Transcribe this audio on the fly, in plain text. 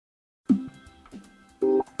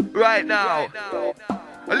Right now.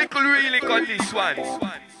 A little relic on this one.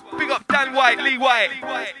 Big up Dan White, Lee White.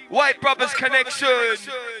 White Brothers Connection.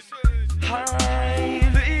 Hi,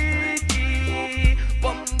 lady,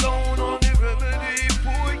 bum down on the remedy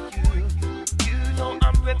for you. You know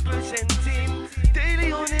I'm representing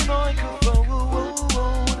daily on the microphone.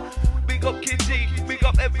 Big up Kitty, big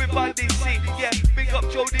up everybody, see. Yeah, big up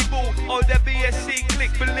Jody Ball, all the BSC,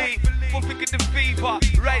 click, believe. For figure the fever,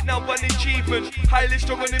 right now one achievement. Highly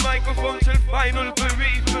strong on the microphone till final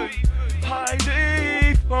bereavement.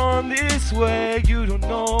 Highly from this way, you don't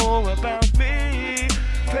know about me.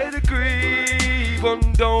 Pedigree,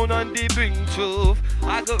 bun down on the bring truth.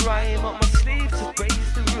 I got rhyme on my sleeve to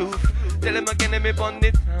raise the roof. Tell him again, let me bun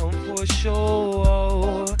it down for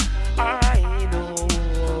sure. I know.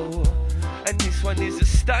 And this one is the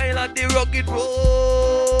style of the rugged road.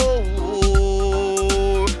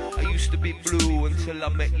 I used to be blue until I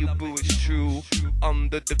met you, boo, it's true.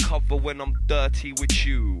 Under the cover when I'm dirty with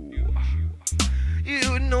you.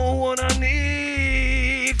 You know what I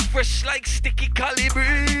need, fresh like sticky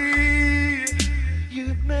Calibri.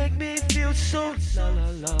 You make me feel so la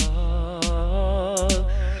la la.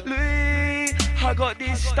 I got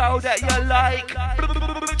this style that you like.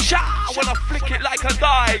 Cha! When I flick it like a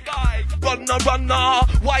dike. Runner, runner,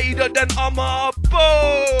 wider than I'm a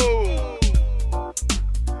bow.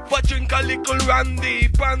 But drink a little randy,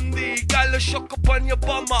 brandy, gal a shock up on your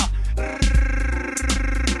bummer.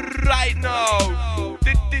 Right now,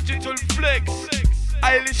 the digital flex,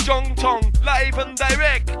 highly strong tongue, live and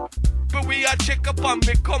direct. But we are check up and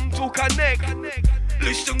me come to connect.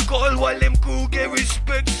 Listen call while them crew get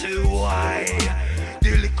respect. Say why?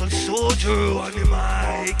 The little soldier on the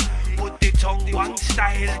mic. Put the tongue one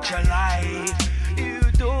style that you like. You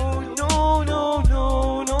don't know, no,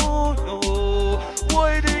 no, no, no.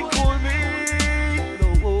 Why they call me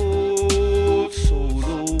low,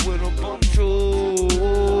 solo when I'm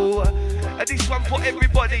control. And this one for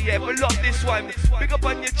everybody, yeah, but love this one. Big up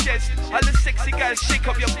on your chest, all the sexy guys shake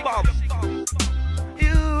up your bum.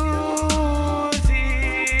 Use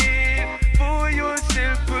it for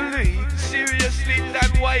yourself, believe. Seriously,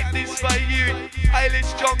 Dan White, this for you. Highly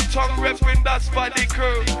strong tongue repping, that's for the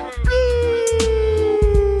crew.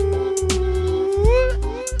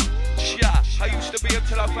 I used to be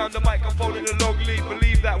until I found the microphone in the long lead.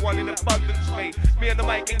 Believe that one in abundance, mate. Me and the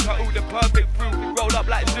mic in Kahoo, the perfect fruit. Roll up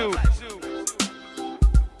like zoo.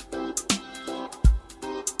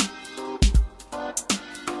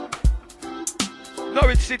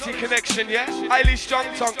 Norwich City connection, yeah? Highly strong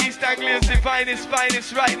tongue, East Anglia's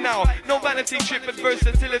finest right now. No vanity trip and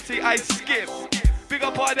versatility, I skip. Big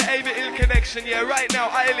up all the Ava Hill connection, yeah? Right now,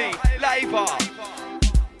 highly live.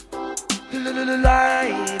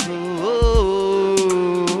 Live.